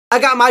I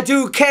got my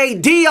dude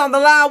KD on the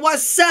line.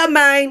 What's up,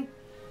 man?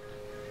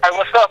 Hey,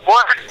 what's up, boy?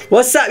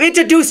 What's up?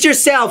 Introduce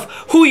yourself,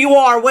 who you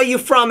are, where you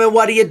from, and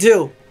what do you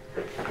do?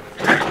 Hey,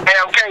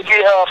 I'm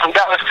KD from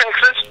Dallas,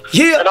 Texas.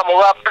 Yeah. And I'm a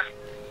rapper.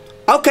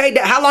 Okay,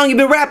 how long you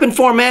been rapping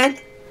for, man?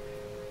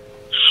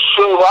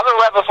 Shoot, I've been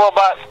rapping for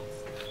about,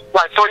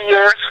 like, 3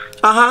 years.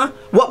 Uh-huh.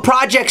 What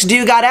projects do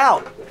you got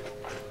out?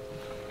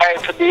 Hey,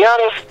 to be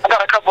honest, I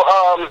got a couple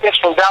hits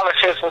from Dallas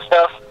hits and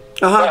stuff.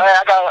 Uh-huh. But, hey,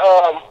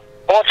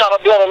 I want y'all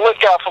to be on the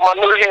lookout for my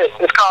new hit.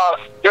 It's called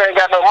You Ain't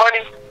Got No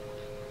Money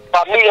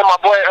by me and my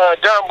boy,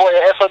 John Boy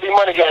at SOD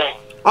Money Gang.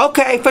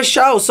 Okay, for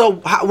sure.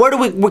 So, where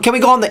do can we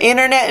go on the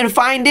internet and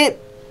find it?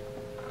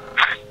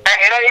 Hey,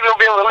 it ain't even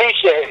been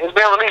released yet. It's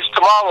being released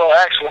tomorrow,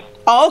 actually.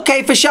 Oh,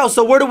 okay, for sure.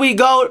 So, where do we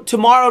go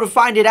tomorrow to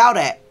find it out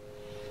at?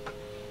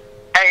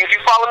 Hey, if you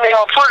follow me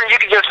on Twitter, you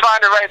can just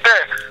find it right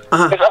there.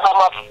 Uh-huh.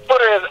 My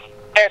Twitter is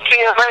at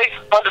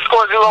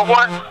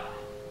TSA_01.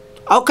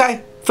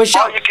 Okay, for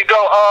sure. Or you can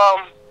go,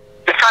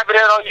 just type it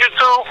in on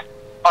YouTube,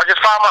 or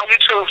just find my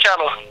YouTube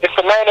channel. It's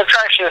the Main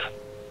Attraction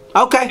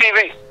Okay.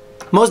 TV.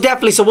 Most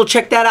definitely. So we'll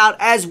check that out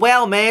as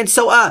well, man.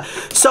 So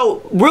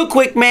real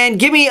quick, man,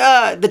 give me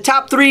the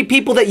top 3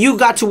 people that you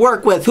got to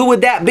work with. Who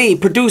would that be?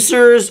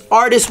 Producers,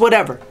 artists,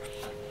 whatever.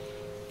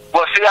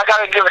 Well, see, I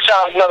gotta give a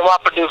shout out to another of my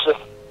producer.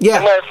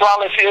 Yeah. His name's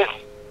Flawless here.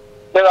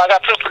 Then I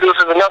got 2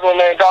 producers, another one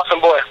named Dawson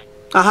Boy.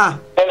 Uh-huh.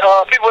 And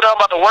people that I'm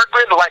about to work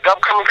with, like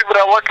upcoming people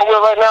that I'm working with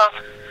right now,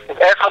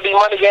 SOD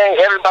Money Gang,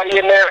 everybody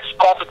in there,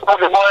 Spot the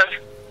Boy.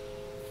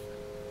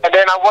 And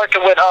then I'm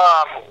working with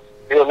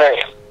your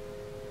name.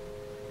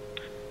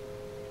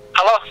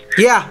 Hello?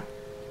 Yeah.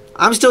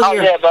 I'm still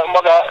here. Yeah, but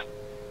my God.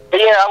 But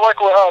yeah, I work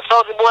with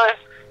Soldier Boy,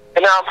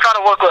 and now I'm trying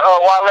to work with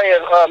Wale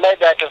and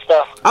Maybach and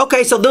stuff.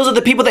 Okay, so those are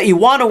the people that you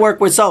want to work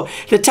with. So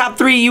the top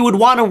 3 you would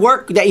want to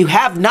work that you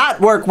have not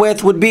worked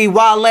with would be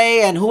Wale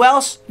and who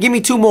else? Give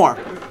me 2 more.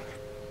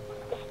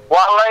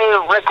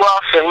 Wale, Rick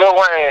Ross, and Lil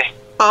Wayne.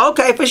 Oh,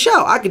 okay, for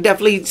sure. I could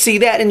definitely see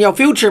that in your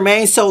future,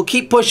 man. So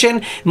keep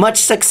pushing. Much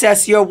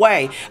success your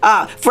way.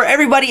 For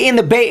everybody in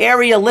the Bay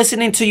Area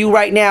listening to you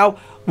right now,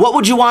 what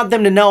would you want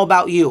them to know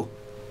about you?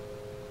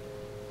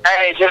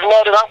 Hey, just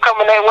know that I'm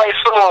coming their way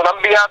soon. I'm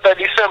going to be out there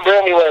December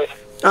anyway.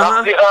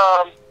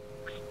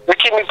 They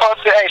keep me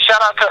posted. Hey,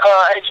 shout out to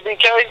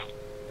HBK.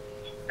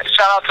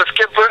 Shout out to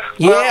Skipper.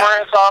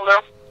 Yeah. All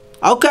them.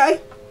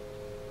 Okay.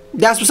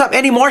 That's what's up.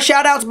 Any more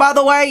shout outs, by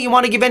the way? You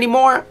want to give any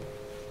more?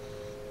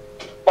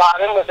 Wow,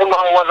 them are the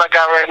only ones I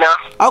got right now.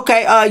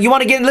 Okay,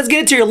 let's get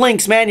into your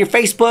links, man. Your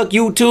Facebook,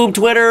 YouTube,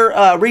 Twitter,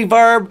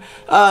 Reverb,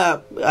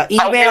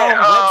 email,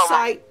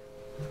 website.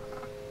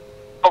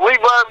 For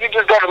Reverb, you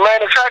just go to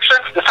Main Attraction.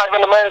 Just type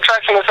in the Main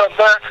Attraction, it's up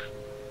there.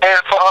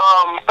 And for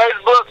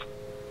Facebook,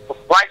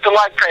 like the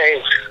like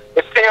page.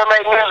 It's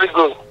TMA Music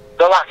Group.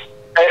 The like,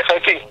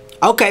 ASAP.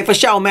 Okay, for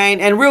sure,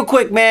 man. And real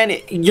quick, man,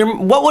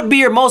 what would be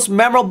your most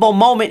memorable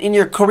moment in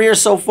your career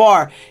so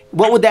far?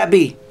 What would that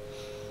be?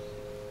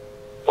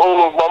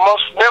 Ooh, my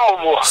most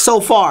memorable. So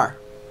far,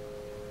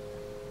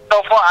 I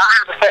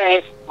have to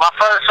say my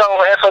first song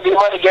with SOD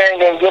Money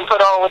Gang and getting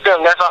put on with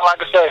them. That's all I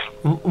can say.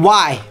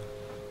 Why?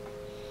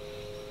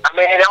 I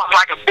mean, that was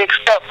like a big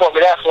step for me.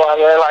 That's why,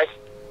 man. Like,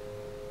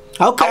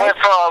 okay. I went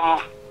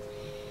from,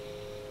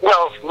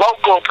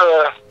 local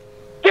to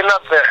getting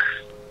up there.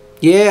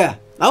 Yeah.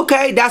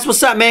 Okay, that's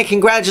what's up, man.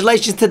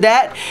 Congratulations to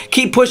that.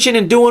 Keep pushing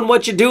and doing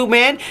what you do,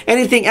 man.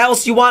 Anything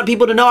else you want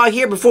people to know out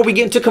here before we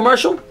get into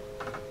commercial?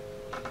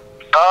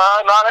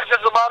 No, that's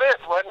just about it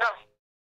right now.